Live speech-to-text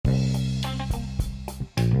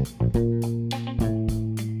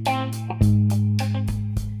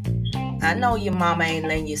I know your mama ain't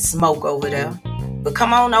letting you smoke over there, but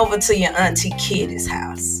come on over to your Auntie Kitty's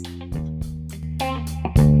house.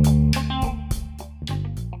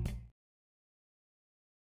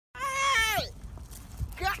 Hey!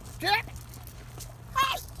 God damn it!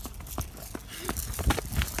 Hey!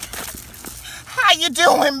 How you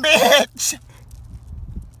doing, bitch?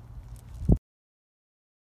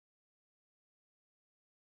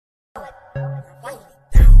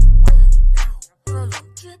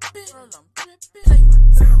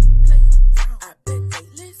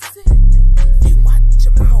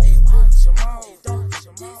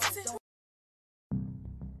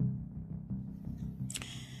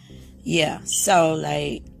 Yeah, so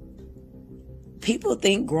like people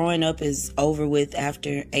think growing up is over with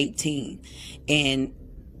after 18, and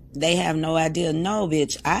they have no idea. No,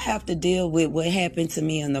 bitch, I have to deal with what happened to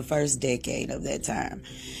me in the first decade of that time.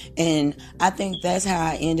 And I think that's how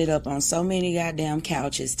I ended up on so many goddamn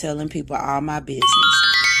couches telling people all my business.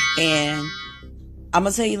 And I'm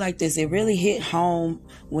gonna tell you like this, it really hit home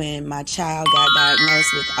when my child got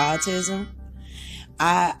diagnosed with autism.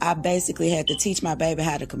 I basically had to teach my baby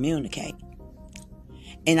how to communicate.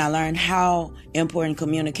 And I learned how important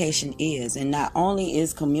communication is. And not only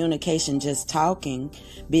is communication just talking,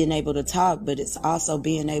 being able to talk, but it's also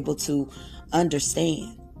being able to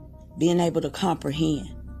understand, being able to comprehend.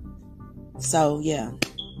 So yeah,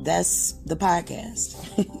 that's the podcast.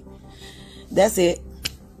 That's it.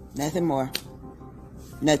 Nothing more.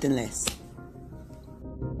 Nothing less.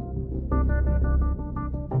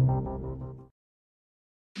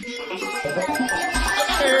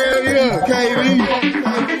 Hell yeah, KD.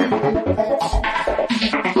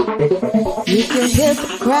 You can hear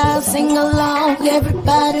the crowd sing along.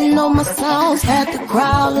 Everybody know my songs. Had the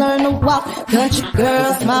crowd learn to walk. Country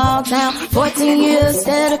girl, small town. 14 years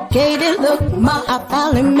dedicated. Look, ma, I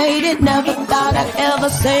finally made it. Never thought I'd ever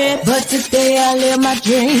say it, but today I live my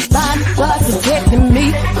dreams. Bodyguards protecting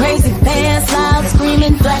me. Crazy fans, loud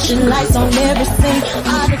screaming, flashing lights on every scene.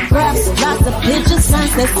 Autographs, lots of pictures,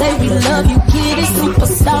 signs that say we love you, kitty.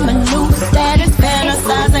 Superstar, my new status,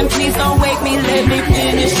 fantasizing. Please don't wake me, let me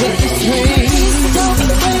finish with this dream. Don't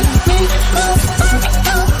wake me up.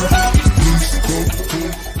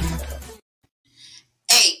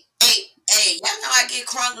 Hey, y'all know I get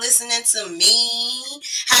crunk listening to me.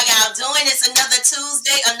 How y'all doing? It's another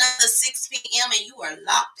Tuesday, another 6 p.m. and you are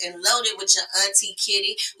locked and loaded with your Auntie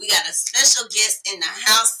Kitty. We got a special guest in the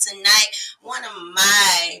house tonight, one of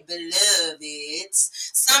my beloveds,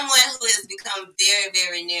 someone who has become very,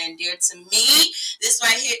 very near and dear to me. This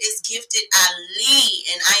right here is Gifted Ali,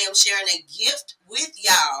 and I am sharing a gift with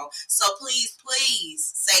y'all. So please, please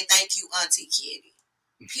say thank you, Auntie Kitty.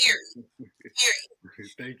 Period.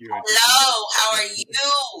 Period. Thank you. Hello, how are you?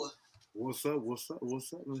 What's up,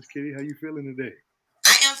 Miss Kitty? How you feeling today?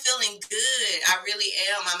 I am feeling good. I really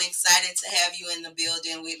am. I'm excited to have you in the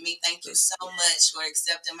building with me. Thank you so much for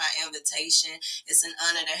accepting my invitation. It's an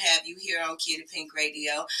honor to have you here on Kitty Pink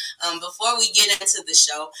Radio. Before we get into the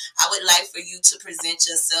show, I would like for you to present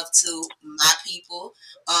yourself to my people.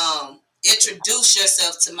 Introduce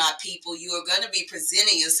yourself to my people. You are going to be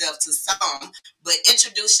presenting yourself to some, but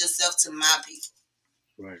introduce yourself to my people.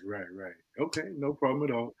 Right. Okay, no problem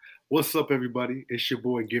at all. What's up, everybody? It's your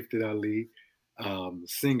boy Gifted Ali,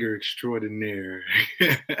 singer extraordinaire,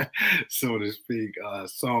 so to speak,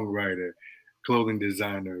 songwriter, clothing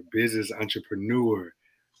designer, business entrepreneur,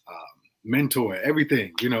 mentor,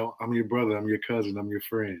 everything. You know, I'm your brother, I'm your cousin, I'm your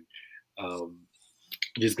friend.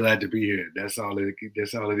 Just glad to be here. That's all it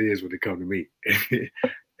is when it comes to me. So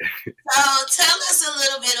tell us a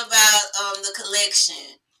little bit about the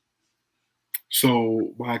collection.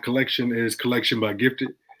 So my collection is Collection by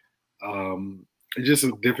Gifted. It's just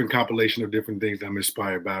a different compilation of different things I'm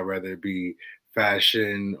inspired by, whether it be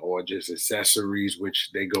fashion or just accessories, which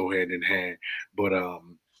they go hand in hand. But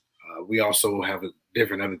we also have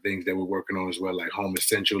different other things that we're working on as well, like home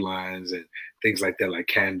essential lines and things like that, like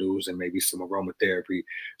candles and maybe some aromatherapy.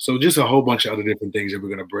 So just a whole bunch of other different things that we're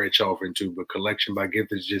going to branch off into. But Collection by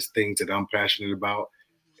Gift is just things that I'm passionate about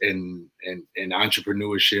in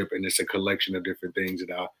entrepreneurship, and it's a collection of different things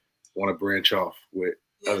that I want to branch off with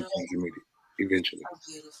other things immediately. Eventually. So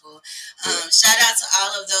beautiful. Shout out to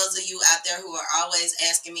all of those of you out there who are always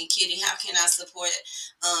asking me, Kitty, how can I support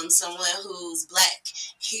someone who's Black?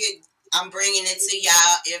 Here, I'm bringing it to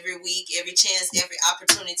y'all every week, every chance, every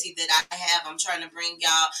opportunity that I have. I'm trying to bring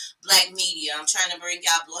y'all Black media. I'm trying to bring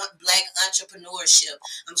y'all Black entrepreneurship.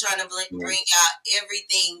 I'm trying to bring y'all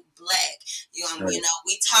everything Black. You know,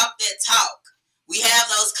 we talk that talk, We have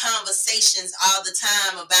those conversations all the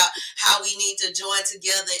time about how we need to join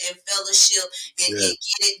together in fellowship and, Yeah.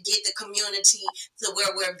 and get the community to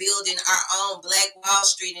where we're building our own Black Wall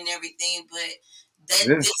Street and everything. But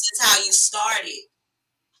Yeah. this is how you started.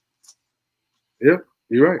 Yep,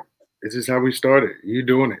 you're right. This is how we started. You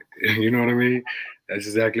doing it. You know what I mean? That's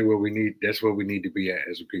exactly what we need. That's what we need to be at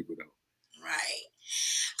as a people, though. Right.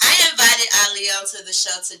 I invited Ali onto the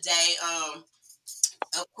show today.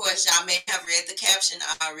 Of course, y'all may have read the caption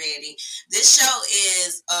already. This show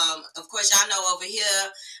is, of course, y'all know over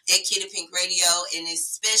here at Kitty Pink Radio, and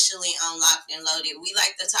especially on Locked and Loaded, we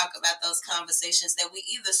like to talk about those conversations that we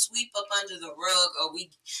either sweep up under the rug or we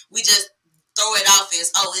just throw it off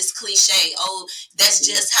as, oh, it's cliche. Oh, that's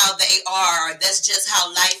just how they are. That's just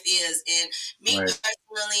how life is. And me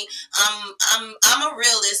personally, I'm a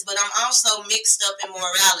realist, but I'm also mixed up in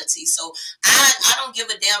morality. So I don't give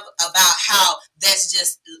a damn about how that's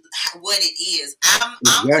just what it is. I'm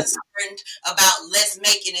concerned about let's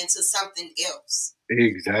make it into something else.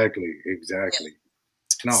 Exactly. Yeah.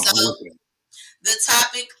 No, so the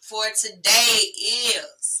topic for today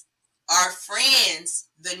is, are friends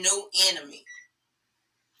the new enemy?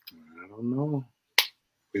 I don't know.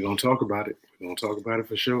 We're gonna talk about it. We're gonna talk about it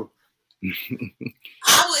for sure.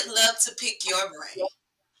 I would love to pick your brain.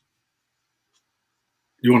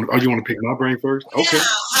 You want to pick my brain first? Yeah. Okay.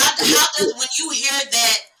 How does, when you hear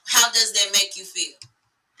that, how does that make you feel?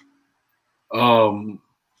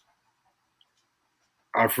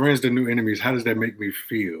 Our friends the new enemies. How does that make me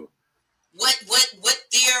feel? What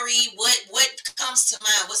theory? What comes to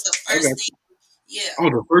mind? What's the first thing? Yeah. Oh,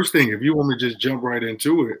 the first thing. If you want me to just jump right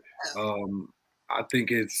into it, I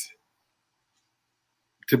think it's,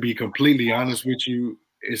 to be completely honest with you,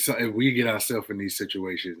 it's if we get ourselves in these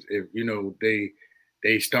situations, if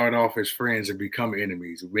they start off as friends and become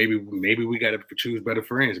enemies, maybe we got to choose better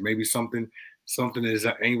friends. Maybe something is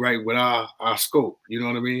ain't right with our scope. You know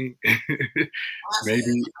what I mean?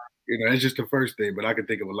 Maybe it's just the first thing, but I can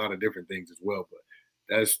think of a lot of different things as well. But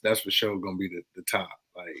that's for sure gonna be the top.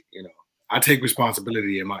 Like, I take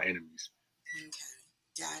responsibility in my enemies. Okay,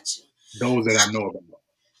 gotcha. Those that I know about.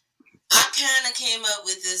 I kind of came up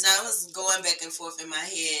with this. I was going back and forth in my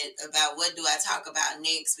head about what do I talk about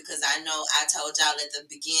next, because I know I told y'all at the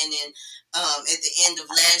beginning, at the end of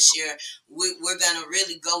last year, we're going to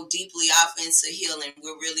really go deeply off into healing.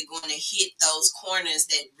 We're really going to hit those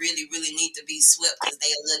corners that really, really need to be swept because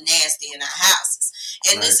they're a little nasty in our houses.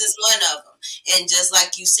 And this is one of them. And just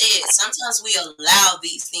like you said, sometimes we allow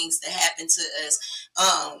these things to happen to us.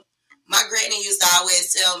 My granny used to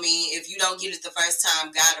always tell me, if you don't get it the first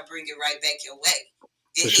time, God will bring it right back your way.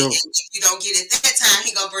 And if you don't get it that time,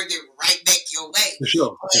 He gonna bring it right back your way. For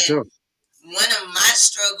sure. One of my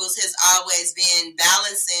struggles has always been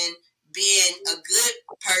balancing being a good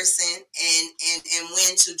person and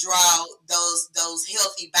when to draw those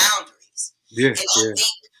healthy boundaries. Yeah. And I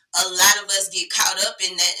think a lot of us get caught up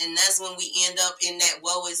in that, and that's when we end up in that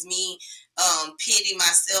woe is me, pity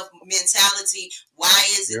myself mentality. Why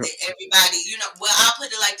is it that everybody, well, I'll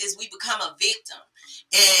put it like this, we become a victim.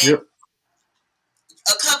 And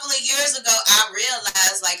a couple of years ago, I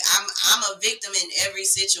realized, like, I'm a victim in every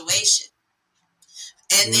situation.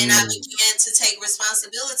 And then I began to take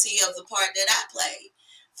responsibility of the part that I played.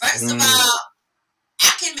 First of all,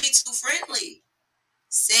 I can be too friendly.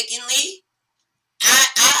 Secondly,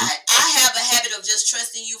 I have a habit of just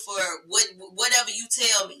trusting you for whatever you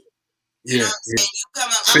tell me. You know what I'm saying? You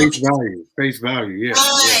come up, face value, yeah.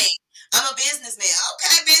 Right. I'm a businessman.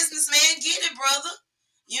 Okay, businessman, get it, brother.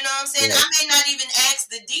 You know what I'm saying? I may not even ask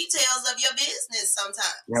the details of your business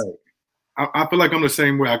sometimes. Right. I feel like I'm the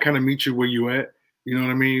same way. I kind of meet you where you at. You know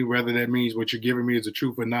what I mean? Whether that means what you're giving me is the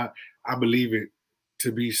truth or not, I believe it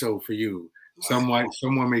to be so for you. Right.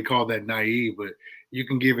 Someone may call that naive, but you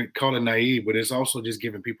can call it naive, but it's also just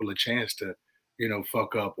giving people a chance to,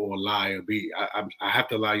 fuck up or lie or be. I have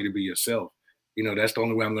to allow you to be yourself. That's the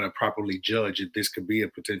only way I'm going to properly judge if this could be a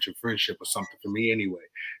potential friendship or something for me anyway.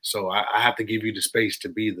 So I have to give you the space to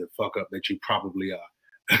be the fuck up that you probably are.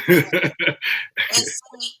 And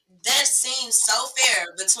see, that seems so fair.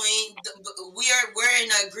 We're in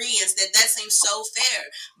agreement that seems so fair.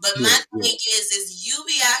 But my thing is you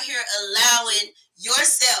be out here allowing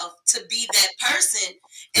yourself to be that person,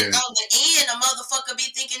 and on the end, a motherfucker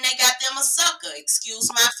be thinking they got them a sucker. Excuse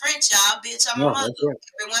my French, y'all. Bitch, I'm a mother.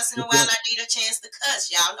 Every once in a while, I need a chance to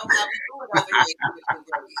cuss. Y'all know how we do it over here.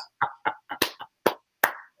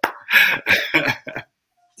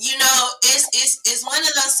 It's one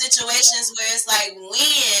of those situations where it's like,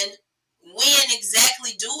 when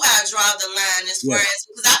exactly do I draw the line as far as,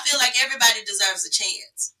 because I feel like everybody deserves a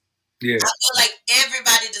chance. Yeah. I feel like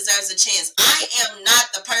everybody deserves a chance. I am not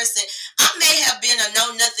the person. I may have been a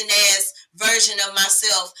know nothing ass version of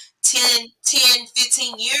myself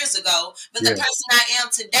 15 years ago, but the Yeah. person I am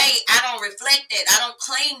today, I don't reflect that. I don't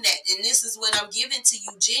claim that. And this is what I'm giving to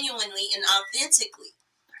you genuinely and authentically.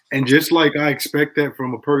 And just like I expect that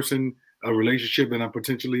from a person, a relationship that I'm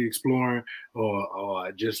potentially exploring,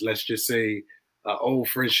 or just let's just say old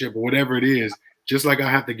friendship or whatever it is, just like I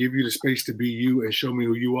have to give you the space to be you and show me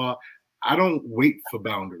who you are, I don't wait for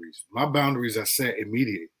boundaries. My boundaries are set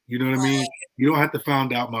immediate. You know what I mean? You don't have to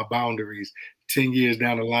find out my boundaries 10 years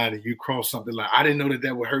down the line and you cross something like, I didn't know that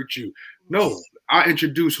that would hurt you. No, I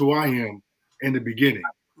introduce who I am in the beginning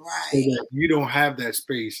so Right. that you don't have that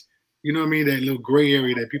space. You know what I mean? That little gray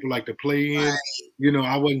area that people like to play in. Right. You know,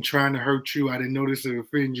 I wasn't trying to hurt you. I didn't know this would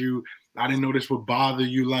offend you. I didn't know this would bother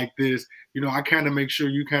you like this. You know, I kind of make sure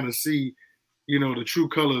you kind of see, you know, the true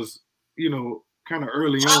colors, you know, kind of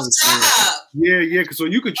early Off on. So, top. yeah. So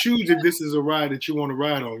you could choose if this is a ride that you want to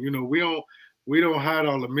ride on. You know, we don't hide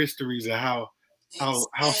all the mysteries of how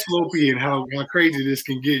slopey and how crazy this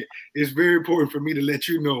can get. It's very important for me to let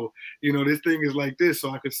you know, this thing is like this, so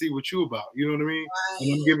I can see what you about. You know what I mean?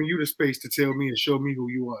 And I'm Right. giving you the space to tell me and show me who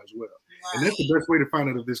you are as well. And that's Right. the best way to find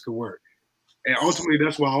out if this could work. And ultimately,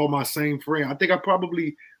 that's why all my same friends. I think I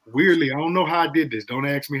probably weirdly, I don't know how I did this. Don't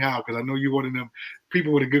ask me how, because I know you're one of them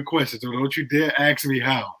people with a good question. So don't you dare ask me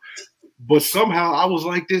how. But somehow I was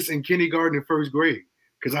like this in kindergarten and first grade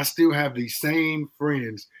because I still have these same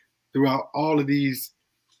friends throughout all of these.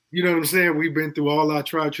 You know what I'm saying? We've been through all our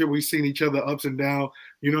trial trip. We've seen each other ups and down.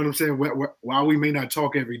 You know what I'm saying? While we may not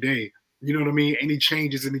talk every day, you know what I mean? Any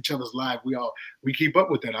changes in each other's life, we keep up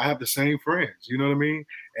with that. I have the same friends. You know what I mean?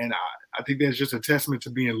 And I think that's just a testament to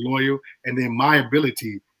being loyal, and then my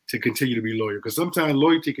ability to continue to be loyal. Because sometimes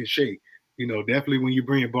loyalty can shake. You know, definitely when you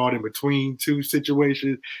bring a ball in between two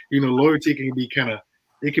situations, you know, loyalty can be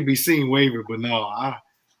it can be seen waver. But no,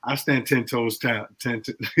 I stand 10 toes down.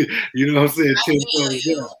 You know what I'm saying? I 10 feel toes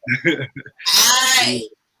you. down. I Yeah,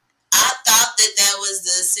 I thought that that was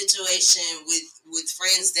the situation with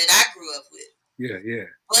friends that I grew up with. yeah.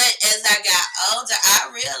 But as I got older, I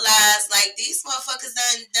realized like these motherfuckers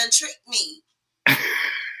done tricked me.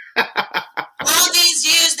 All these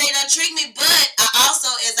years they done tricked me, but I also,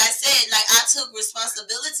 as I said, like I took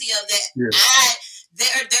responsibility of that. Yeah,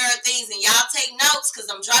 There are things, and y'all take notes because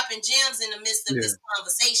I'm dropping gems in the midst of yeah, this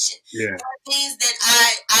conversation. yeah, There are things that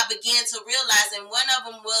I began to realize, and one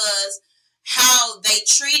of them was how they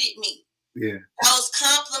treated me. yeah, Those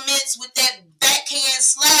compliments with that backhand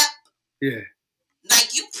slap, yeah.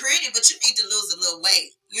 like you pretty, but you need to lose a little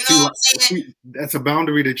weight. You know See, what I'm saying? that's a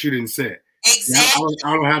boundary that you didn't set. Yeah, Exactly.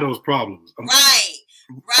 I don't have those problems. Right.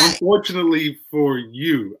 Right. Unfortunately for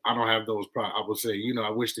you, I don't have those problems. I would say, you know, I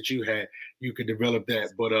wish that you could develop that.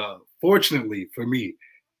 But fortunately for me,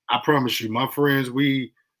 I promise you, my friends, you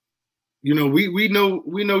know, we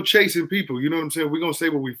know chasing people. You know what I'm saying? We're gonna say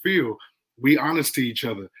what we feel. We honest to each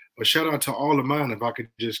other. But shout out to all of mine. If I could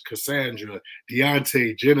just Cassandra,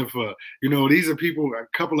 Deontay, Jennifer, you know, these are people, a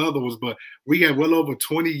couple other ones, but we got well over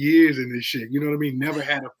 20 years in this shit. You know what I mean? Never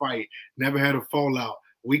had a fight, never had a fallout.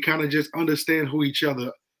 We kind of just understand who each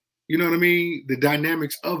other, you know what I mean? The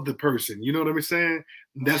dynamics of the person. You know what I'm saying?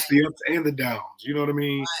 That's Right. the ups and the downs. You know what I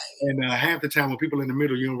mean? And half the time when people in the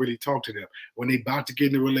middle, you don't really talk to them. When they about to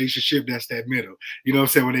get in a relationship, that's that middle. You know what I'm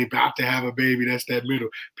saying? When they about to have a baby, that's that middle.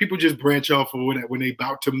 People just branch off of when they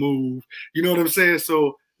about to move. You know what I'm saying?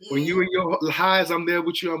 So when you in your highs, I'm there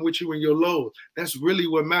with you. I'm with you in your lows. That's really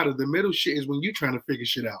what matters. The middle shit is when you trying to figure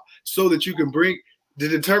shit out so that you can bring to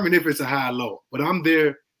determine if it's a high or low. But I'm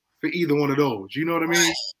there for either one of those. You know what I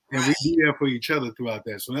mean? And we Right. be there for each other throughout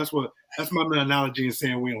that. So that's my analogy in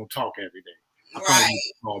saying we don't talk every day. I probably need Right.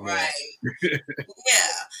 to call more. Right.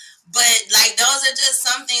 Yeah. But like those are just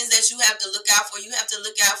some things that you have to look out for. You have to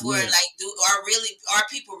look out for Yeah, like are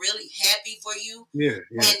people really happy for you? yeah,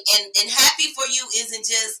 yeah. And happy for you isn't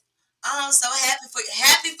just oh I'm so happy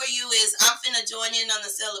for you is I'm finna join in on the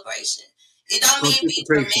celebration. It don't mean be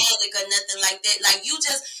Participation. dramatic or nothing like that. Like you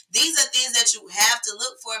just these are things that you have to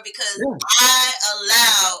look for because Yeah, I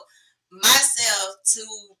allow myself to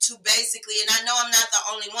basically, and I know I'm not the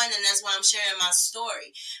only one, and that's why I'm sharing my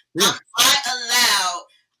story. yeah. I allow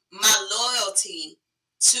my loyalty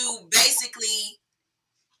to basically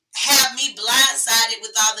have me blindsided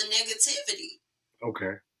with all the negativity.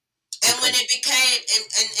 Okay. And Okay. when it became,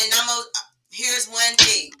 and here's one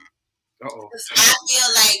thing. Uh-oh. I feel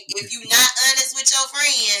like if you're not honest with your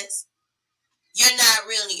friends, you're not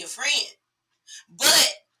really a friend. But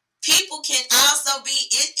people can also be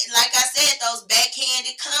like I said, those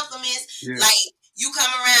backhanded compliments. Yeah. Like you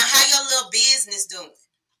come around, how your little business doing?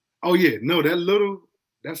 Oh yeah, no, that little,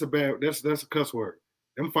 that's a bad, that's a cuss word.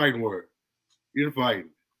 Them fighting word. You're fighting.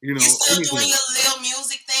 You You know, still doing anything. your little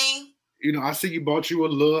music thing? You know, I see you bought you a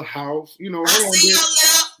little house. You know, I hold on, see your bitch.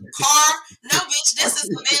 little car. No, bitch, I this is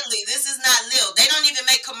see- a Bentley. This is not Lil. They don't even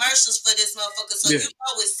make commercials for this motherfucker, so yeah, you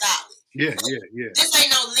know it's solid. yeah, yeah, yeah, This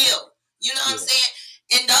ain't no Lil. You know what I'm yeah. saying?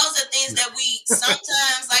 And those are things that we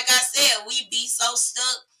sometimes, like I said, we be so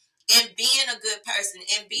stuck in being a good person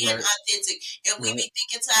and being Right, authentic. And we right, be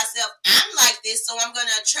thinking to ourselves, I'm like this, so I'm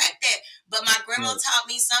gonna attract that. But my grandma right. taught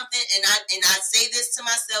me something, and I say this to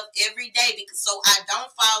myself every day because so I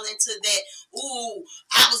don't fall into that, ooh,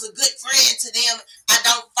 I was a good friend to them. I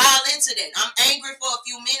don't fall into that. I'm angry for a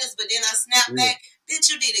few minutes, but then I snap Yeah, back.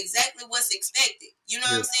 Bitch, you did exactly what's expected. You know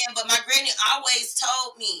yeah, what I'm saying? But my granny always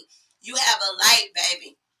told me, you have a light,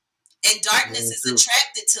 baby. And darkness very is true.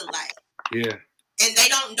 attracted to light. Yeah, And they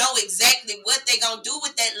don't know exactly what they're going to do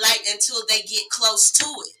with that light until they get close to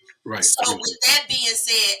it. right. So, Yeah, with that being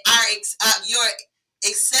said, your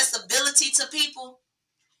accessibility to people,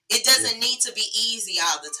 it yeah, doesn't need to be easy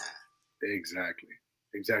all the time. exactly,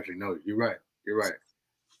 exactly. No, you're right. You're right.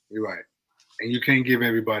 You're right. And you can't give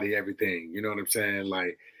everybody everything. You know what I'm saying?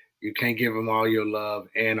 Like, you can't give them all your love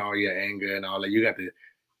and all your anger and all that. You got to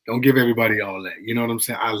don't give everybody all that. You know what I'm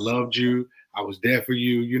saying? I loved you. I was there for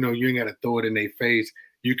you. You know, you ain't got to throw it in their face.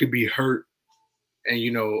 You could be hurt, and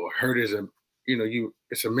you know, hurt is a, you know, you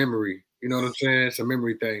it's a memory. You know what I'm saying? It's a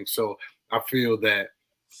memory thing. So I feel that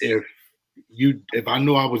if if I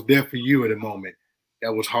know I was there for you at a moment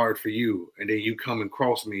that was hard for you, and then you come and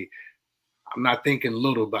cross me, I'm not thinking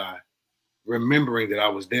little by remembering that I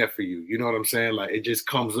was there for you. You know what I'm saying? Like it just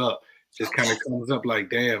comes up, just kind Okay? of comes up like,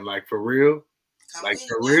 damn, Come like with it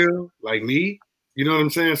for now. real, like me. You know what I'm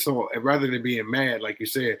saying? So rather than being mad, like you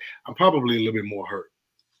said, I'm probably a little bit more hurt.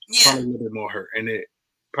 Yeah. Probably a little bit more hurt, and it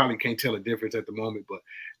probably can't tell a difference at the moment, but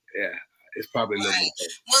yeah, it's probably a little Right. more hurt.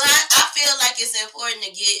 Well, I feel like it's important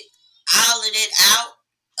to get all of it out.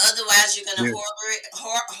 Otherwise, you're going to Yeah,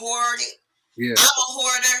 hoard it. yeah. I'm a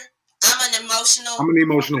hoarder. I'm an I'm emotional. an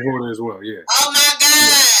emotional hoarder as well. Yeah, Oh my yeah,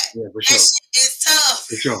 God. yeah, for That sure, shit is tough.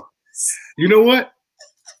 for sure. You know what?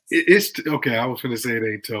 It's okay. I was gonna say it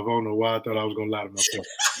ain't tough. I don't know why I thought I was gonna lie to myself.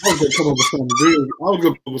 I was gonna come up with something good. I was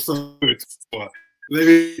gonna come up with something good. Let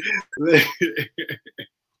me, let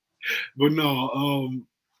but no,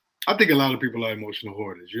 I think a lot of people are emotional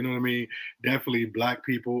hoarders. You know what I mean? Definitely black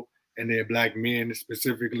people and they're black men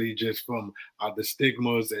specifically, just from the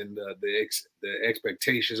stigmas and the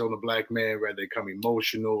expectations on the black man, whether they come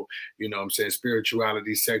emotional, you know what I'm saying,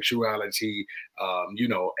 spirituality, sexuality, you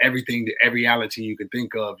know, everything, every reality you could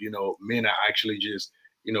think of, you know, men are actually just,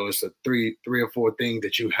 you know, it's a three or four things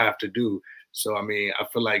that you have to do. So I mean, I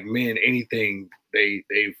feel like men, anything they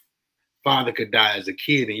father could die as a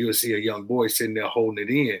kid and you'll see a young boy sitting there holding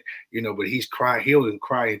it in, you know, but he'll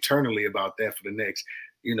cry internally about that for the next,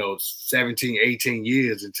 you know, 17, 18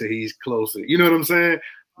 years until he's closer. You know what I'm saying?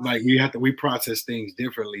 Like we process things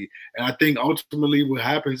differently. And I think ultimately what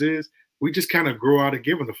happens is we just kind of grow out of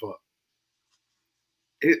giving a fuck.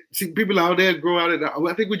 See, people out there grow out of.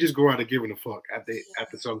 I think we just grow out of giving a fuck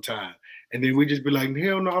after some time, and then we just be like,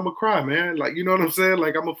 hell no, I'm gonna cry, man. Like you know what I'm saying?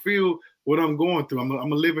 Like I'm gonna feel what I'm going through. I'm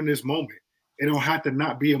gonna live in this moment. It don't have to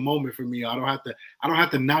not be a moment for me. I don't have to. I don't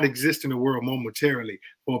have to not exist in the world momentarily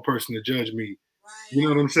for a person to judge me. You know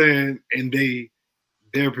Right. what I'm saying? And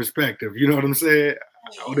their perspective. You know what I'm saying?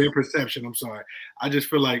 Or Yeah. their perception. I'm sorry. I just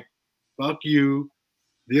feel like fuck you.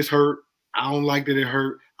 This hurt. I don't like that it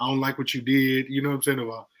hurt. I don't like what you did. You know what I'm saying?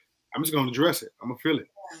 I'm just gonna address it. I'm gonna feel it.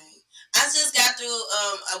 Right. I just got through.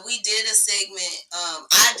 We did a segment.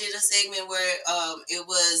 I did a segment where it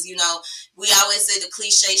was, you know, we always say the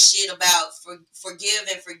cliche shit about forgive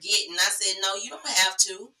and forget, and I said no, you don't have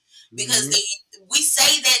to, because Mm-hmm. we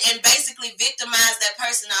say that and basically victimize that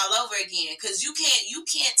person all over again. Because you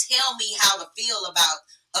can't tell me how to feel about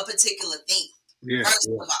a particular thing. Yeah, First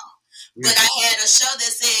yeah, of all, yeah, but I had a show that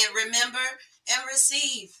said remember and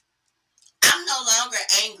receive. I'm no longer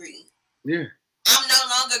angry. yeah. I'm no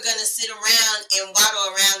longer gonna sit around and waddle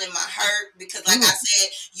around in my hurt because, like I No. said,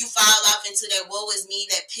 you fall off into that woe is me,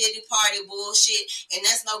 that pity party bullshit, and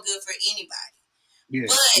that's no good for anybody. Yeah,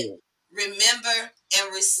 But yeah, remember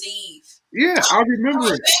and receive. yeah. I I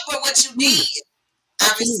remember it. remember what you Absolutely, did. I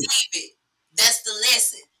absolutely. receive it. That's the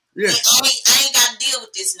lesson. Yeah, I ain't got to deal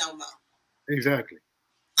with this no more. exactly.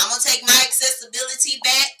 I'm gonna take my accessibility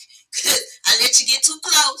back because I let you get too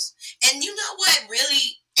close. And you know what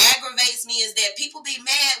really aggravates me is that people be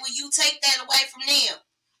mad when you take that away from them.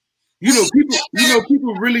 You When know, you people. take You her, know,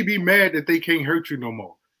 people really be mad that they can't hurt you no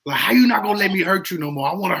more. Like, how you not gonna let me hurt you no more?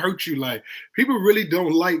 I want to hurt you. Like, people really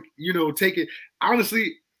don't like, you know, take it.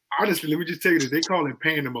 Honestly, honestly, let me just tell you this. They call it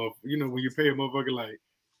paying them off. You know, when you pay a motherfucker like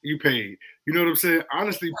you paid. You know what I'm saying?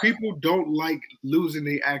 Honestly, people don't like losing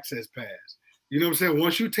their access pass. You know what I'm saying?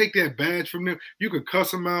 Once you take that badge from them, you can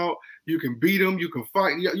cuss them out, you can beat them, you can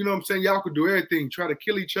fight. You know what I'm saying? Y'all can do everything, try to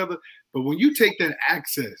kill each other. But when you take that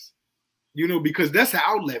access, you know, because that's an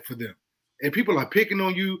outlet for them. And people are picking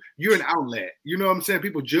on you, you're an outlet. You know what I'm saying?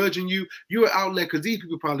 People judging you, you're an outlet because these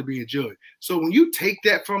people probably being judged. So when you take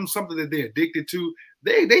that from something that they're addicted to,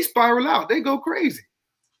 they spiral out. They go crazy.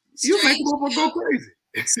 You make them go crazy.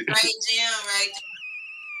 Straight jam, right?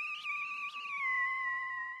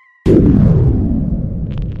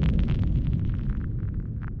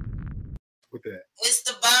 With that. It's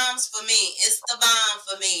the bombs for me. It's the bomb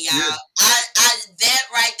for me, y'all. Yeah. I that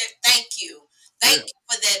right there. Thank you. Thank Yeah. you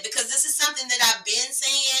for that, because this is something that I've been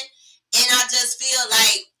saying, and I just feel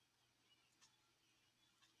like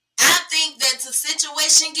I think that the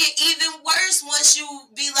situation get even worse once you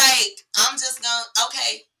be like, I'm just gonna,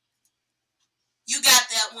 okay, you got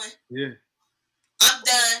that one. Yeah. I'm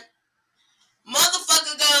done.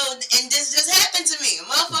 Motherfucker go, and this just happened to me. A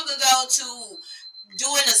motherfucker go to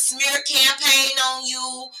doing a smear campaign on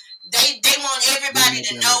you. They want everybody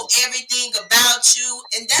to know everything about you,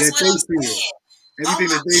 and that's that what I'm saying.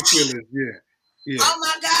 Everything that they feel is yeah. Oh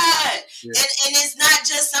my God. Yeah. And it's not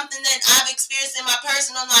just something that I've experienced in my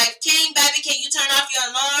personal life. King, baby, can you turn off your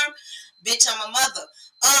alarm? Bitch, I'm a mother.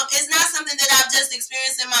 It's not something that I've just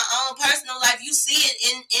experienced in my own personal life. You see it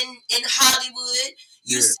in Hollywood.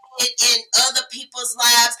 You see it in other people's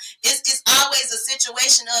lives. It's always a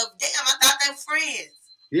situation of, damn, I thought they were friends.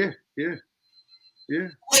 Yeah.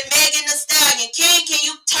 With Megan Thee Stallion. King, can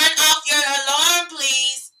you turn off your alarm,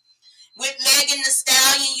 please? With Megan Thee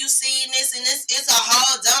Stallion, you seeing this, and it's a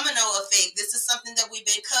whole domino effect. This is something that we've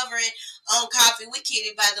been covering on Coffee with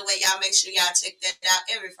Kitty. By the way, y'all make sure y'all check that out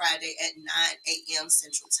every Friday at 9 a.m.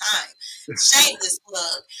 Central Time. Shameless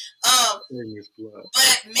plug. Shameless plug.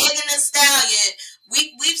 But Megan Thee Stallion,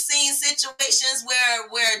 we've seen situations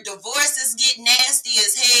where divorces get nasty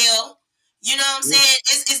as hell. You know what I'm saying?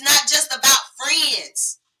 It's not just about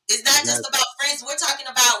friends. It's not just about friends. We're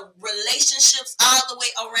talking about relationships all the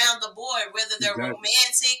way around the board, whether they're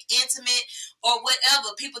romantic, intimate, or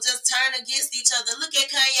whatever. People just turn against each other. Look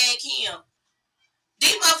at Kanye and Kim.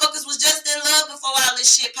 These motherfuckers was just in love before all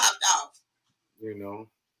this shit popped off. You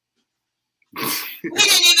know. We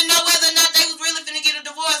didn't even know whether or not they was really finna get a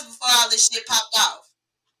divorce before all this shit popped off.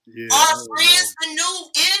 Yeah, Are friends the new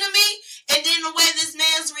enemy? And then the way this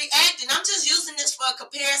man's reacting, I'm just using this for a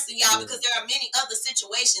comparison, y'all, because there are many other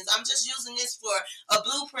situations. I'm just using this for a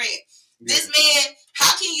blueprint. This man,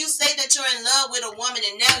 how can you say that you're in love with a woman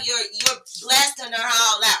and now you're blasting her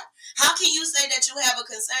all out? How can you say that you have a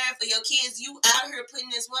concern for your kids? You out here putting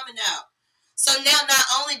this woman out. So now not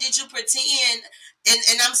only did you pretend,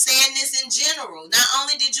 and I'm saying this in general, not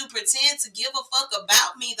only did you pretend to give a fuck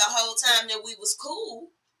about me the whole time that we was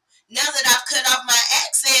cool, now that I've cut off my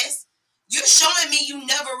access, you're showing me you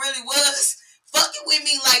never really was fucking with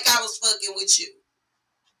me like I was fucking with you.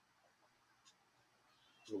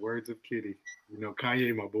 The words of Kitty. You know,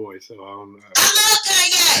 Kanye my boy, so I don't know. I love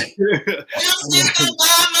Kanye. And I'm still gonna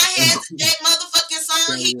bob my head to that motherfucking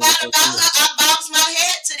song he got about her. I bobs my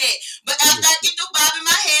head to that. But after I get through bobbing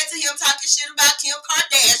my head to him talking shit about Kim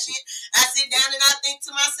Kardashian, I sit down and I think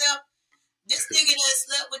to myself, this nigga that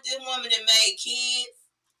slept with this woman and made kids.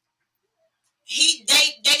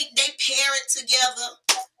 They parent together.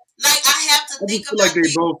 Like, I have to think about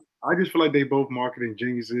I just feel like they both marketing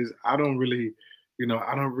geniuses. I don't really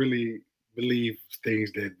believe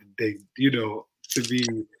things that they, to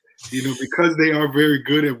be, because they are very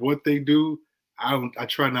good at what they do. I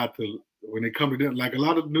try not to, when it comes to them, like a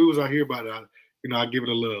lot of news I hear about it, I give it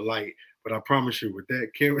a little light. But I promise you, with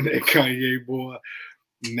that Kim and that Kanye boy,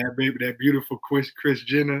 and that baby, that beautiful Kris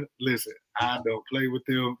Jenner, listen, I don't play with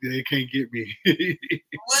them. They can't get me.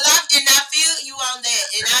 Well, I feel you on that.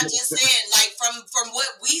 And I just said, like, from what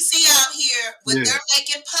we see out here, what they're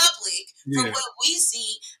making public, from what we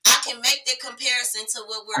see, I can make the comparison to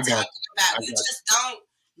what we're talking about. You just don't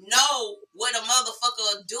know what a motherfucker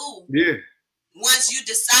will do. Yeah. Once you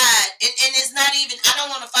decide, and it's not even, I don't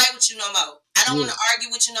want to fight with you no more. I don't want to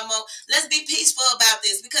argue with you no more. Let's be peaceful about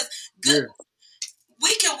this, because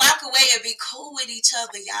we can walk away and be cool with each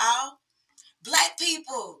other, y'all. Black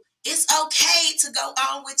people, it's okay to go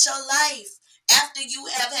on with your life after you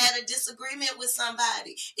have had a disagreement with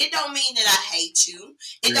somebody. It don't mean that I hate you.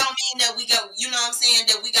 It don't mean that we got, you know what I'm saying,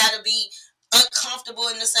 that we got to be uncomfortable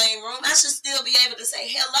in the same room. I should still be able to say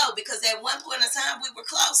hello, because at one point in time we were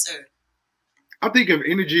closer. I think if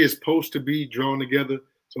energy is supposed to be drawn together,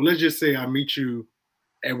 so let's just say I meet you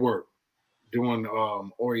at work. doing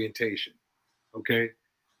orientation. Okay.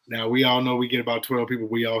 Now we all know we get about 12 people.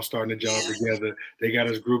 We all starting a job together. They got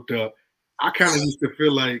us grouped up. I kind of used to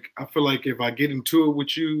feel like if I get into it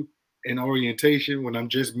with you in orientation, when I'm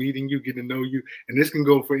just meeting you, getting to know you, and this can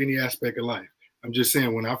go for any aspect of life. I'm just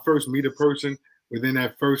saying when I first meet a person within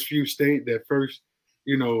that first that first,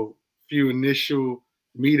 few initial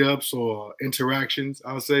meetups or interactions,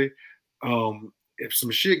 I'll say, if some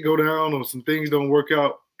shit go down or some things don't work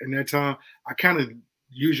out in that time, I kind of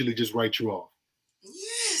usually just write you off.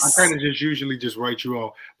 I kind of just usually just write you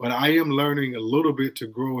off, but I am learning a little bit to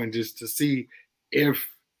grow and just to see if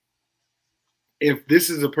this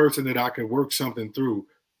is a person that I could work something through.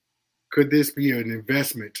 Could this be an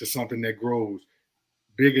investment to something that grows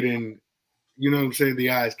bigger than, you know what I'm saying,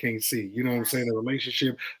 the eyes can't see? You know what I'm saying? A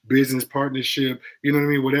relationship, business partnership, you know what I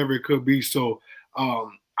mean? Whatever it could be. So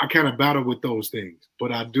I kind of battle with those things,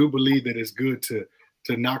 but I do believe that it's good to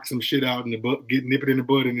knock some shit out in the butt, nip it in the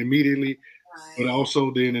bud, and immediately. But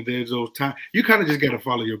also then there's those times you kind of just got to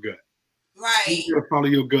follow your gut. Right. You got to follow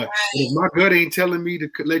your gut. Right. If my gut ain't telling me to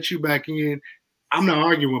let you back in, I'm not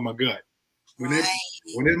arguing with my gut. When that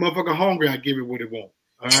motherfucker hungry, I give it what it wants.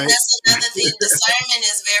 All right? And that's another thing. Discernment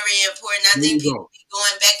is very important. I think people be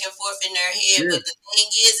going back and forth in their head, but the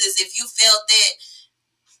thing is if you felt that,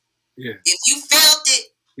 if you felt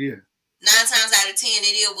it, 9 times out of 10,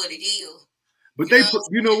 it is what it is. But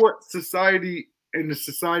you know what? Society,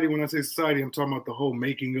 when I say society, I'm talking about the whole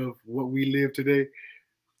making of what we live today.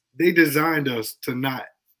 They designed us to not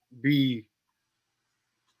be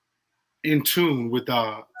in tune with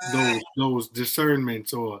those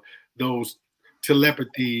discernments or those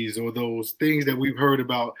telepathies or those things that we've heard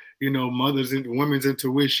about, mothers and women's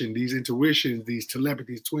intuition, these intuitions, these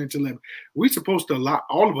telepathies, twin telepathy.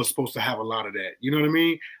 All of us supposed to have a lot of that. You know what I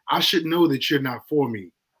mean? I should know that you're not for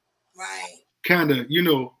me. Right. Kind of,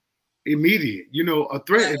 immediate. A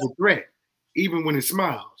threat is a threat, even when it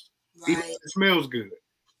smiles, even when it smells good.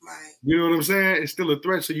 Right. You know what I'm saying? It's still a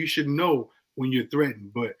threat, so you should know when you're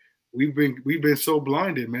threatened. But we've been so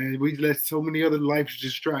blinded, man. We let so many other life's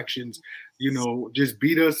distractions, just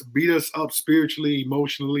beat us up spiritually,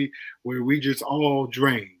 emotionally, where we just all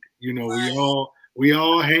drained. We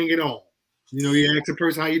all hanging on. You ask a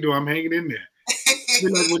person how you doing, I'm hanging in there.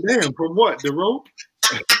 You're like, well, damn, from what? The rope?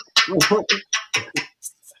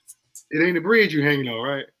 It ain't a bridge you hanging on,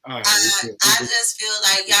 right? All right. I just feel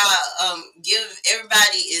like y'all give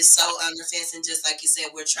everybody is so on the fence, and just like you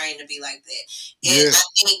said, we're trained to be like that. And I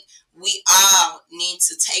think we all need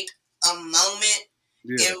to take a moment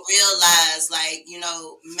and realize, like,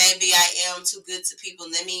 maybe I am too good to people.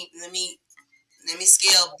 Let me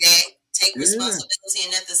scale back, take responsibility,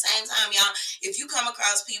 and at the same time, y'all, if you come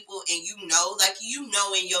across people and like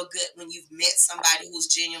in your gut when you've met somebody who's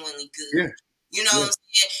genuinely good. You know what I'm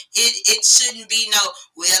saying? It shouldn't be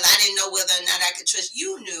I didn't know whether or not I could trust.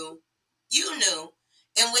 You knew.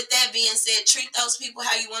 And with that being said, treat those people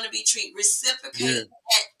how you want to be treated. Reciprocate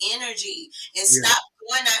that energy and stop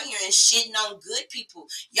going out here and shitting on good people.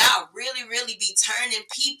 Y'all really, really be turning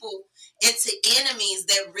people into enemies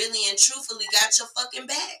that really and truthfully got your fucking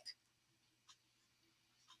back.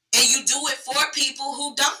 And you do it for people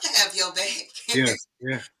who don't have your back.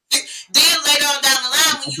 Then later on down the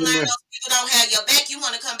line, when you learn those people don't have your back, you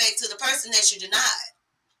want to come back to the person that you denied.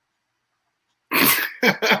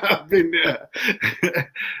 I've been there.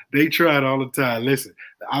 They try it all the time. Listen,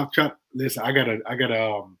 I got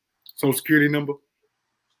a Social Security number,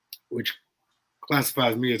 which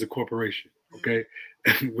classifies me as a corporation, okay,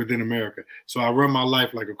 within America. So I run my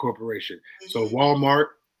life like a corporation. So Walmart,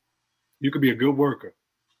 you could be a good worker.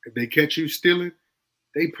 If they catch you stealing,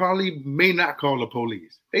 they probably may not call the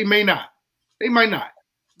police. They may not. They might not.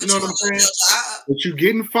 You know what I'm saying? But you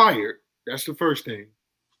getting fired. That's the first thing.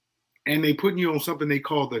 And they putting you on something they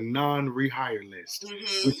call the non-rehire list,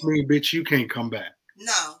 which means, bitch, you can't come back.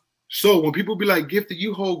 No. So when people be like, Gifted,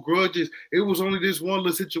 you hold grudges. It was only this one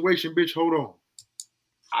little situation, bitch. Hold on.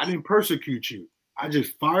 I didn't persecute you. I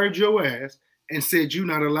just fired your ass and said you're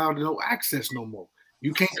not allowed no access no more.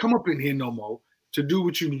 You can't come up in here no more to do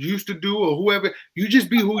what you used to do or whoever. You just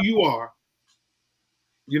be who you are.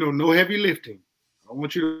 No heavy lifting. I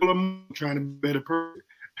want you to trying to be a better person.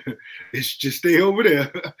 It's just stay over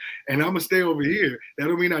there and I'm going to stay over here. That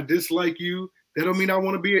don't mean I dislike you. That don't mean I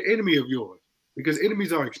want to be an enemy of yours, because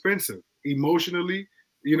enemies are expensive emotionally,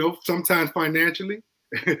 sometimes financially.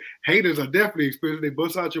 Haters are definitely expensive. They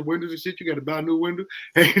bust out your windows and shit. You got to buy a new window.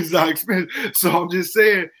 Haters are expensive. So I'm just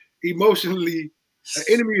saying, emotionally,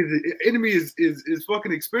 enemy is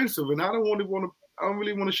fucking expensive, and I don't really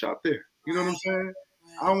want to shop there. You know what I'm saying?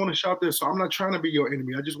 I don't want to shop there, so I'm not trying to be your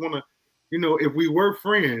enemy. I just want to, if we were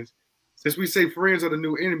friends, since we say friends are the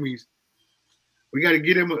new enemies, we got to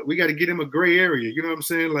get him. We got to get him a gray area. You know what I'm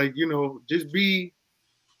saying? Like, you know, just be.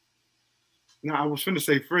 No, I was finna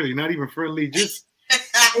say friendly, not even friendly. Just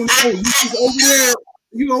oh no, you just over there.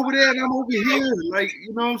 You over there, and I'm over here. Like,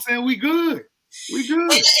 you know what I'm saying? We good. We good.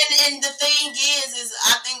 And the thing is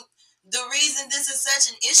I think the reason this is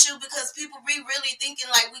such an issue because people be really thinking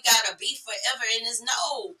like we gotta be forever, and it's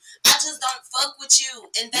no. I just don't fuck with you,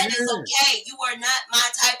 and that is okay. You are not my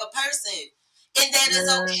type of person, and that is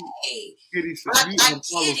okay. Kitty said, you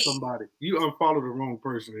unfollow somebody. You unfollow the wrong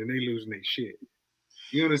person, and they losing their shit.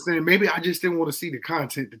 You understand? Maybe I just didn't want to see the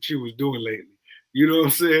content that you was doing lately. You know what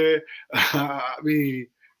I'm saying? I mean,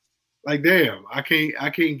 like, damn, I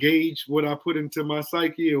can't gauge what I put into my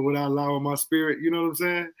psyche or what I allow in my spirit. You know what I'm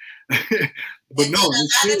saying? But and no, a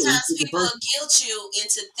lot of times people guilt you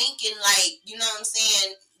into thinking like, you know what I'm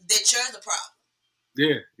saying, that you're the problem.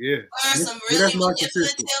 Yeah. There are some really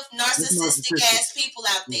manipulative, narcissistic ass people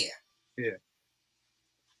out there.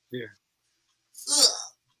 Yeah.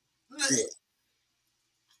 Ugh.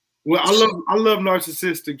 Well, I love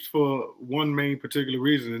narcissistics for one main particular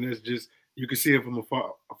reason, and that's just you can see it from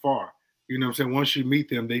afar. You know what I'm saying? Once you meet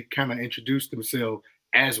them, they kind of introduce themselves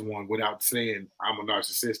as one without saying I'm a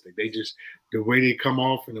narcissistic. They just the way they come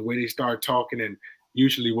off and the way they start talking, and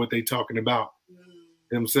usually what they talking about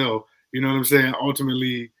themselves. You know what I'm saying?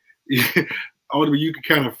 Ultimately, you can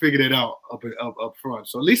kind of figure that out up front.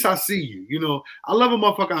 So at least I see you. You know, I love a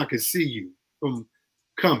motherfucker I can see you from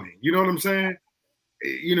coming. You know what I'm saying?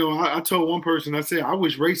 You know, I told one person, I said, I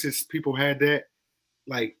wish racist people had that,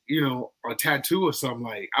 like, you know, a tattoo or something.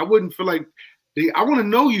 Like, I wouldn't feel like I want to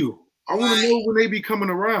know you. I want to know when they be coming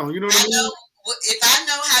around. You know what I mean? If I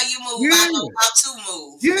know how you move, I know how to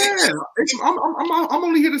move. Yeah, I'm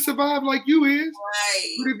only here to survive like you is.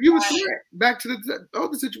 Right. But if you're a threat, back to the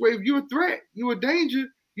other situation, if you're a threat, you're a danger,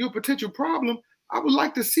 you're a potential problem. I would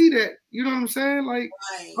like to see that. You know what I'm saying? Like,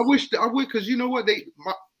 I would, because you know what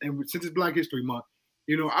and since it's Black History Month.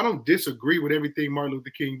 You know, I don't disagree with everything Martin Luther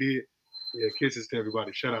King did. Yeah, kisses to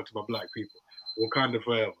everybody. Shout out to my Black people. Wakanda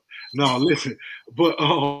forever. No, listen. But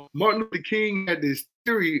Martin Luther King had this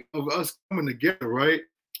theory of us coming together, right?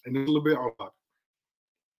 And it's a little bit off.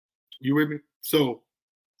 You with me? So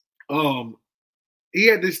he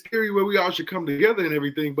had this theory where we all should come together and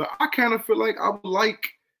everything. But I kind of feel like I would like,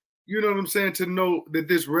 you know what I'm saying, to know that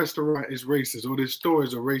this restaurant is racist or this store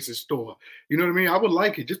is a racist store. You know what I mean? I would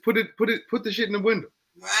like it. Just put the shit in the window.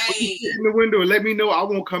 Right. Put the shit in the window and let me know I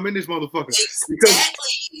won't come in this motherfucker.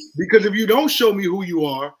 Exactly. Because if you don't show me who you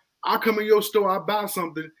are, I come in your store, I buy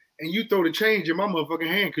something, and you throw the change in my motherfucking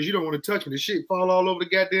hand because you don't want to touch me. The shit fall all over the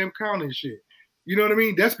goddamn counter and shit. You know what I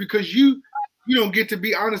mean? That's because you don't get to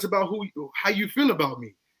be honest about how you feel about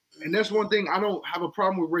me. And that's one thing I don't have a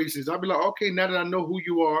problem with racists. I'll be like, okay, now that I know who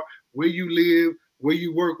you are, where you live, where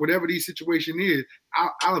you work, whatever the situation is,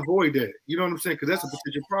 I'll avoid that. You know what I'm saying? Because that's a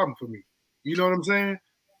potential problem for me. You know what I'm saying?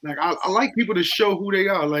 Like, I like people to show who they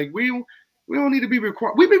are. Like, we don't need to be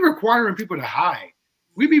required. We be requiring people to hide.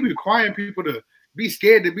 We be requiring people to be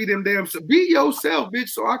scared to be them damn. Be yourself, bitch,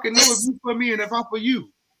 so I can know if you for me and if I'm for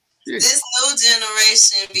you. Yeah. This new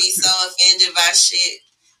generation be so offended by shit.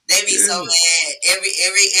 They be so mad.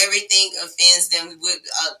 Everything offends them.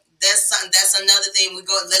 That's another thing.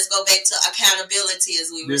 Let's go back to accountability as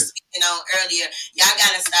we were speaking on earlier. Y'all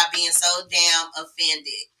gotta stop being so damn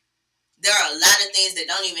offended. There are a lot of things that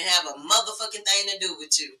don't even have a motherfucking thing to do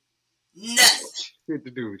with you. Nothing. Shit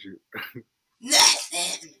to do with you.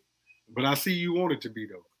 Nothing. But I see you want it to be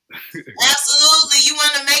though. Absolutely. You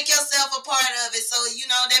want to make yourself a part of it. So, you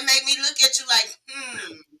know, that make me look at you like,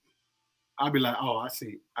 I'll be like, oh, I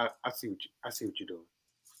see what you're doing.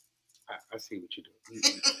 I see what you're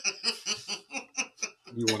doing.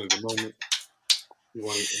 You wanted a moment.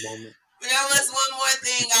 There was one more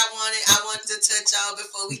thing I wanted to touch on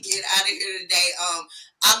before we get out of here today.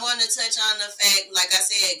 I want to touch on the fact, like I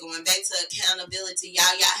said, going back to accountability,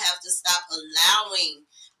 y'all have to stop allowing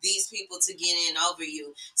these people to get in over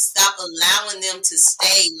you. Stop allowing them to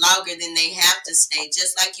stay longer than they have to stay.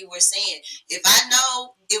 Just like you were saying, if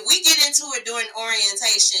we get into it during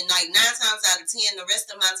orientation, like 9 times out of 10, the rest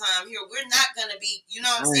of my time here, we're not gonna be, you know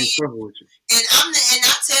what I'm saying? And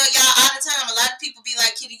I tell y'all all the time, a lot of people be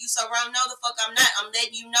like, Kitty, you so wrong. No, the fuck I'm not. I'm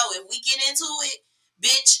letting you know. If we get into it,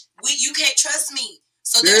 bitch, you can't trust me.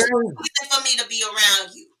 So there's no reason for me to be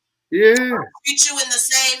around you. Yeah. I treat you in the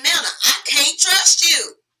same manner. I can't trust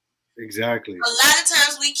you. Exactly. A lot of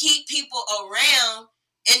times we keep people around,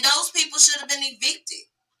 and those people should have been evicted.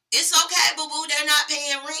 It's okay, boo-boo. They're not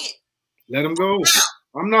paying rent. Let them go.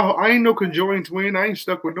 I ain't no conjoined twin. I ain't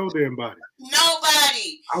stuck with no damn body.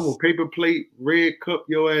 Nobody. I will paper plate, red cup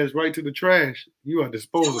your ass right to the trash. You are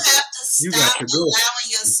disposable. You have to You stop got to go. allowing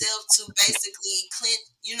yourself to basically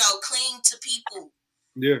cling to people.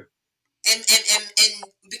 Yeah. And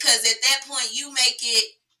because at that point you make it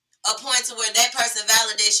a point to where that person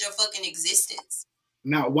validates your fucking existence.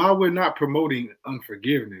 Now, while we're not promoting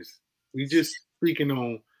unforgiveness, we just speaking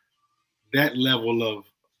on that level of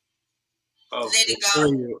Let it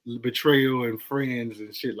go. betrayal and friends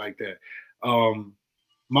and shit like that.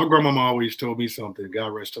 My grandmama always told me something, God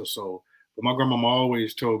rest her soul. But my grandmama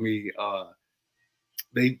always told me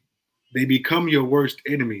they become your worst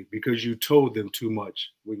enemy because you told them too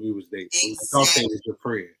much when you was dating. Exactly. You thought they was your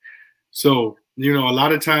friend. So, you know, a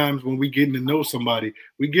lot of times when we getting to know somebody,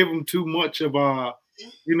 we give them too much of our,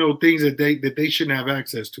 you know, things that they shouldn't have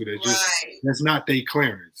access to. That just that's not their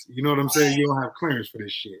clearance. You know what I'm saying? You don't have clearance for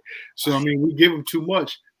this shit. So I mean, we give them too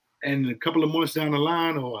much, and a couple of months down the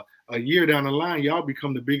line or a year down the line, y'all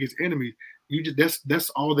become the biggest enemy. You just that's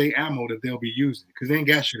all they ammo that they'll be using because they ain't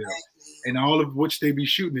got shit else. And all of which they be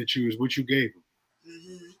shooting at you is what you gave them.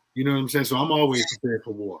 Mm-hmm. You know what I'm saying? So I'm always prepared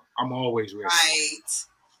for war. I'm always ready. Right.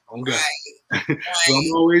 On God. So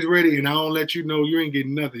I'm always ready, and I don't let you know you ain't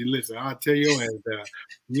getting nothing. Listen, I'll tell your ass down.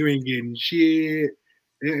 You ain't getting shit.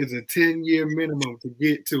 There is a 10-year minimum to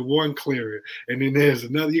get to one clearer, and then there's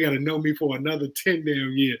another. You got to know me for another 10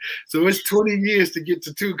 damn years. So it's 20 years to get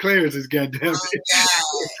to 2 clearances. Goddamn it! God.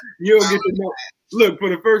 You don't get to know. Look, for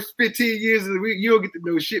the first 15 years of the week, you don't get to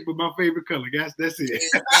know shit but my favorite color, guys. That's it.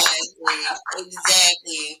 Exactly.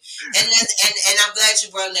 And I'm glad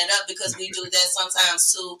you brought that up because we do that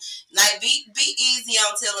sometimes too. Like, be easy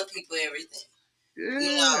on telling people everything. Yeah.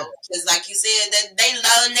 You know, because like you said, that they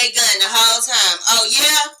loading their gun the whole time. Oh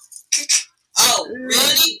yeah. Oh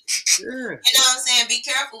really? Yeah. You know what I'm saying? Be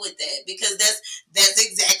careful with that because that's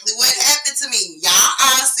exactly what happened to me. Y'all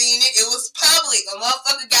all seen it. It was public. A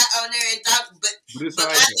motherfucker got on there and thought, but my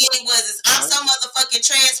thing was, I'm so motherfucking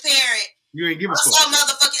transparent. You ain't give a fuck. I'm so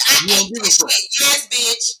motherfucking. I ain't give a fuck. Yes,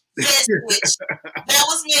 bitch. Yes, bitch. That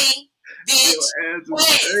was me, bitch.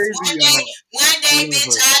 One day,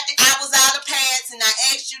 bitch, I was out of pads and I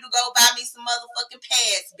asked you to go buy me some motherfucking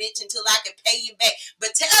pads, bitch, until I can pay you back.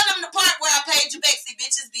 But tell them the part where I paid you back. See,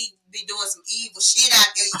 bitches be doing some evil shit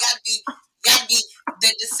out there. You gotta be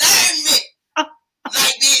the discernment.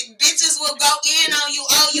 Like, bitches will go in on you.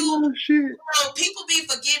 Oh, you. Shit. People be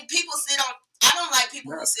forgetting. People sit on. I don't like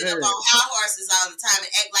people who sit up on high horses all the time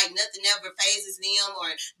and act like nothing ever phases them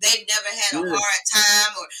or they've never had a hard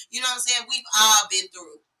time or, you know what I'm saying? We've all been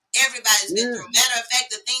through. Everybody's been through. Matter of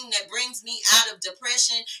fact, the thing that brings me out of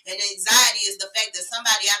depression and anxiety is the fact that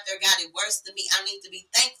somebody out there got it worse than me. I need to be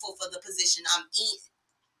thankful for the position I'm in.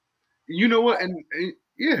 You know what? And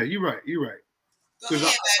yeah, you're right. You're right. Because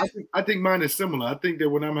I think mine is similar. I think that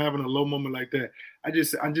when I'm having a low moment like that, I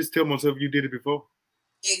just tell myself you did it before.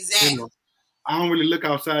 Exactly. You know, I don't really look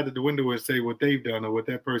outside of the window and say what they've done or what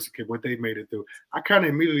that person what they've made it through. I kind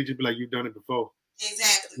of immediately just be like, you've done it before.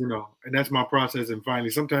 Exactly. You know, and that's my process. And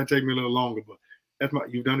finally, sometimes it takes me a little longer, but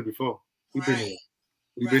you've done it before. We've been here.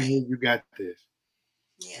 We've been here. You got this.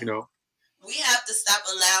 Yeah. You know. We have to stop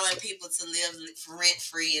allowing people to live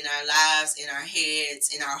rent-free in our lives, in our heads,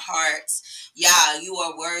 in our hearts. Y'all, you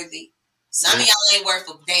are worthy. Some of y'all ain't worth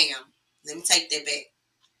a damn. Let me take that back.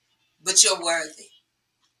 But you're worthy.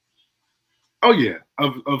 Oh, yeah.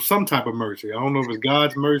 Of some type of mercy. I don't know if it's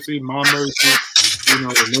God's mercy, my mercy, you know,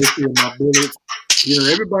 the mercy of my bullets. You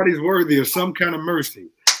know, everybody's worthy of some kind of mercy.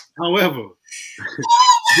 However,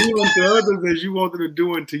 do unto others as you want them to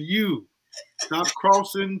do unto you. Stop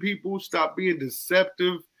crossing people. Stop being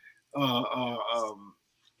deceptive,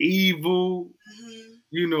 evil,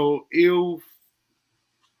 you know, ill.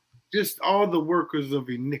 Just all the workers of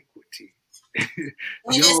iniquity.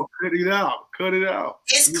 Y'all cut it out. Cut it out.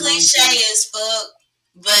 It's cliche as fuck,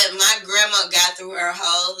 but my grandma got through her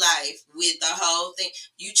whole life with the whole thing.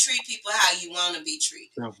 You treat people how you want to be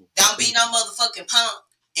treated. Simple. Don't be no motherfucking punk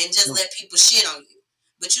and just let people shit on you.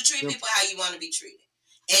 But you treat people how you want to be treated.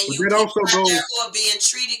 And but you people also out there who are being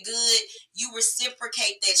treated good, you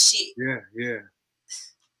reciprocate that shit.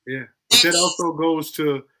 Yeah. But that also goes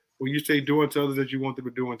to when you say do unto others that you want them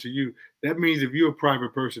to do unto you. That means if you're a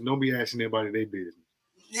private person, don't be asking everybody their business.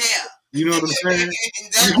 Yeah. You know what I'm saying?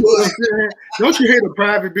 You know what I'm saying? Don't you hate a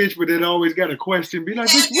private bitch, but then always got a question? Be like,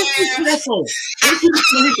 bitch, what's this for?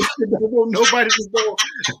 Don't want nobody to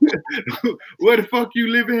know where the fuck you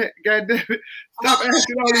live at. God damn it. Stop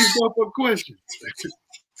asking all these motherfucking questions.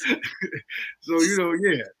 So, you know,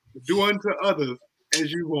 do unto others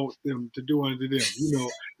as you want them to do unto them. You know,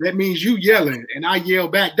 that means you yelling and I yell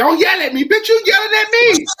back. Don't yell at me, bitch. You yelling at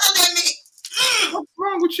me. What's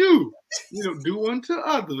wrong with you? do unto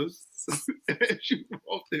others as you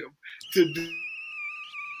want them to do.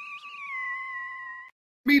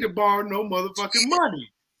 Me to borrow no motherfucking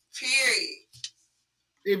money. Period.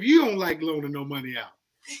 If you don't like loaning no money out,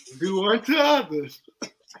 do unto others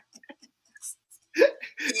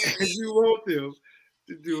as you want them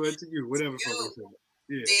to do unto you. Whatever fuck they say.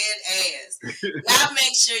 Yeah. Dead ass. Y'all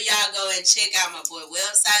make sure y'all go and check out my boy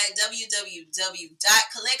website,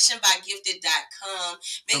 www.collectionbygifted.com.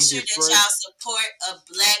 Make sure that y'all support a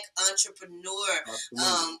Black entrepreneur.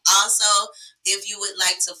 Also, if you would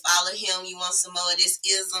like to follow him, you want some more of this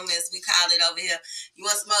ism, as we call it over here. You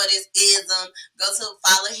want some more of this ism, go to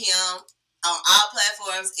follow him on all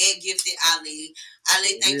platforms at Gifted Ali.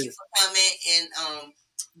 Ali, thank you for coming and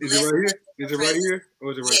is it right here? Is it right here?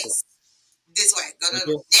 Or is it right there? This way. Go to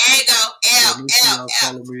there you go. L.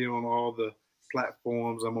 Follow me on all the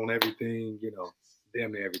platforms. I'm on everything,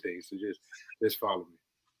 damn near everything. So just follow me.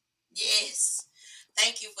 Yes.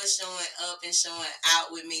 Thank you for showing up and showing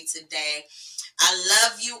out with me today. I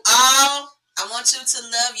love you all. I want you to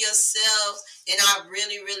love yourself. And I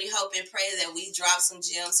really, really hope and pray that we drop some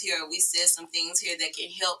gems here. We said some things here that can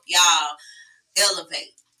help y'all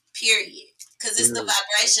elevate. Period. Because it's the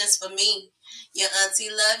vibrations for me. Your auntie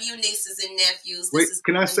love you, nieces and nephews. Wait,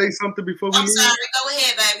 can I say something before we leave? I'm sorry. Go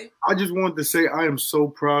ahead, baby. I just wanted to say I am so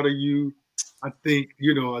proud of you. I think,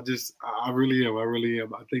 I really am. I really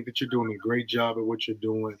am. I think that you're doing a great job at what you're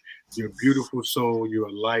doing. You're a beautiful soul. You're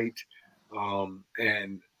a light.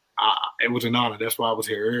 And it was an honor. That's why I was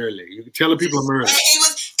here early. You can tell the people I'm early. He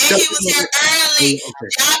was here early. Okay.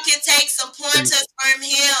 Y'all can take some pointers from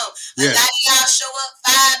him. A lot of y'all show up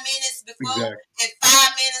 5 minutes before and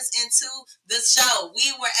 5 minutes into the show.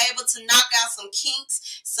 We were able to knock out some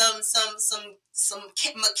kinks, some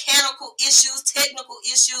mechanical issues, technical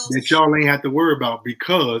issues that y'all ain't have to worry about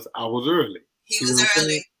because I was early. He was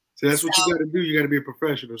early. So that's what you got to do. You got to be a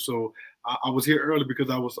professional. So I was here early because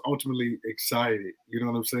I was ultimately excited. You know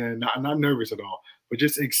what I'm saying? Not nervous at all, but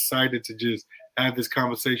just excited to just have this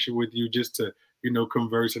conversation with you, just to,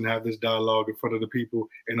 converse and have this dialogue in front of the people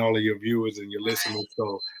and all of your viewers and your listeners.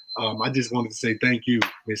 So I just wanted to say thank you,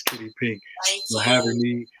 Miss Kitty Pink, for having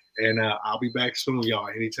me. And I'll be back soon, y'all.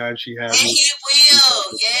 Anytime she has me. And he will,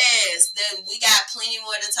 yes. Then we got plenty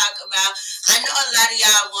more to talk about. I know a lot of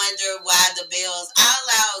y'all wonder why the bells. I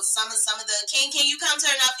allowed some of the King. Can you come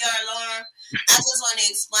turn off your alarm? I just want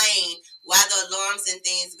to explain why the alarms and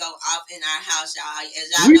things go off in our house, y'all.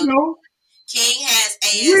 As y'all know, King has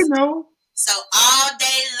AS. We know. So all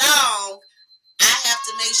day long, I have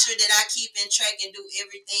to make sure that I keep in track and do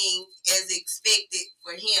everything as expected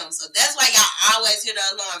for him. So that's why y'all always hear the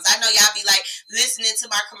alarms. I know y'all be like listening to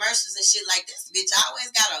my commercials and shit like this bitch always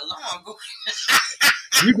got an alarm going.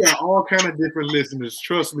 You got all kind of different listeners.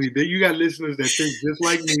 Trust me. You got listeners that think just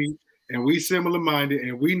like me, and we similar minded,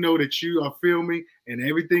 and we know that you are filming and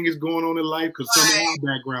everything is going on in life because some of our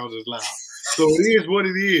backgrounds is loud. So it is what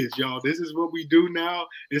it is, y'all. This is what we do now.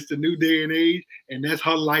 It's the new day and age, and that's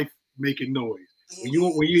her life making noise.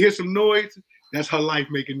 When you hear some noise, that's her life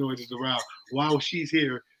making noises around while she's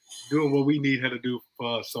here doing what we need her to do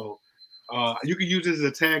for us. So you can use this as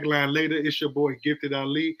a tagline later. It's your boy Gifted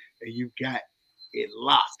Ali, and you got it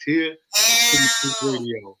locked here.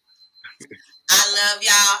 Radio. I love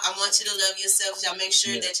y'all. I want you to love yourselves. Y'all make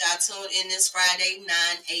sure that y'all tune in this Friday, 9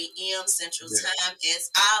 a.m. Central Time. As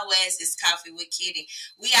always, it's Coffee with Kitty.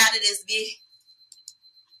 We out of this bitch.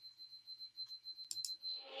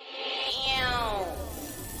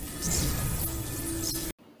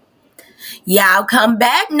 Y'all come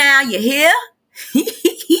back now. You hear?